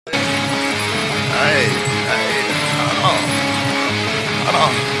Hold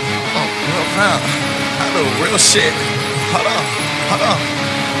on. Real fam. I do real shit. Hold on.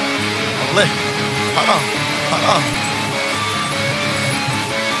 I'm lit. Hold on.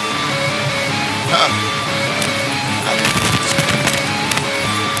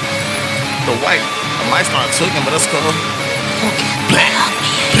 The white, I might start tweaking, but it's cool.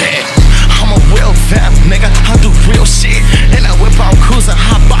 Bad. I'm a real fam, nigga. I do real shit. And I whip out cruising,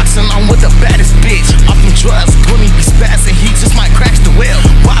 hot boxing. I'm with the baddest bitch. Off them drugs, Goonie be spazzing. He just might crash the wheel.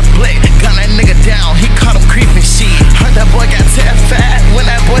 Why Blake? Gun that nigga down. He caught him creeping shit. Heard that boy got terrified when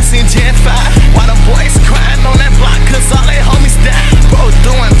that boy seen Gen 5. Why the boys crying on that block? Cause all they homies died. Bro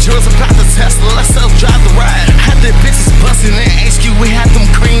doing drills about the Tesla. Let's self-drive the ride. Had the bitches busting in HQ. We had them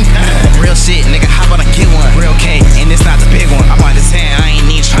cream pies. Real shit, nigga. How about I get one? Real K, and it's not the big one. I'm on this hand. I ain't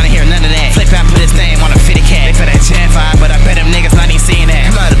even trying to hear none of that. Flip out, put his name on a 50 cat. They for that Gen 5, but I bet them niggas not even seeing that.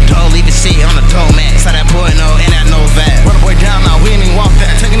 Come out the door, leave his shit on the door mat. Saw that boy know, and I know that. Run a boy down now, we ain't even walk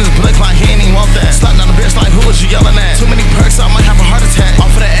that. Taking his blick like he ain't even walk that. Sliding down the bitch like who was you yelling at? Too many perks, I might have a heart attack.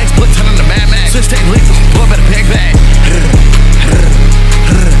 Off of that X-Blick, turning to Mad Max. Switch take lethal, boy better peg back.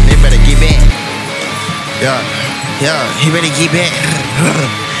 They better get back. Yeah, he better get back.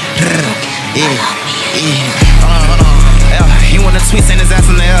 Hold on. He wanna tweet, send his ass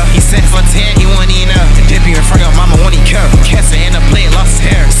in the air. He sent for 10, he won't even know. Dippy in front of mama, won't even care. Cancer in the plate, lost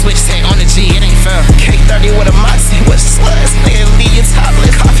his hair. Switch tag on the G, it ain't fair. K30 with a moxie, with slugs. Nigga, leave you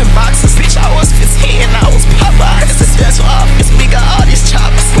topless. Coffin boxes, bitch, I was 15 and I was Popeye. It's a special office, we got all these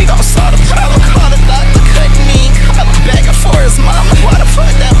choppers. We gon' solve the problem. Call the doctor, couldn't even call him. Begging for his mama. Why the fuck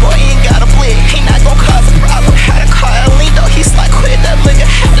that boy ain't got a blick? He not gon' cause a problem. Had a car Lindo, he's like, quit that nigga.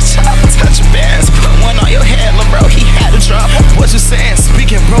 Had a chopper, touch your bands. Put one on your head, lil' bro, he had a drop. What you saying?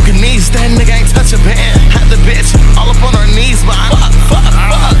 Speaking broken knees, that nigga ain't touch a band. Had the bitch all up on her knees, but fuck.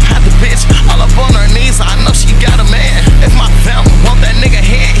 Had the bitch all up on her knees, I know she got a man. If my fam want that nigga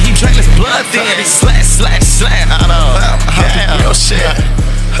head, he drain his blood then. Slash. I do real shit.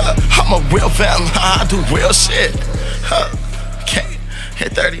 I'm a real fam. I do real shit. Okay,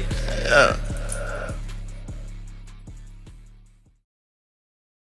 hit 30.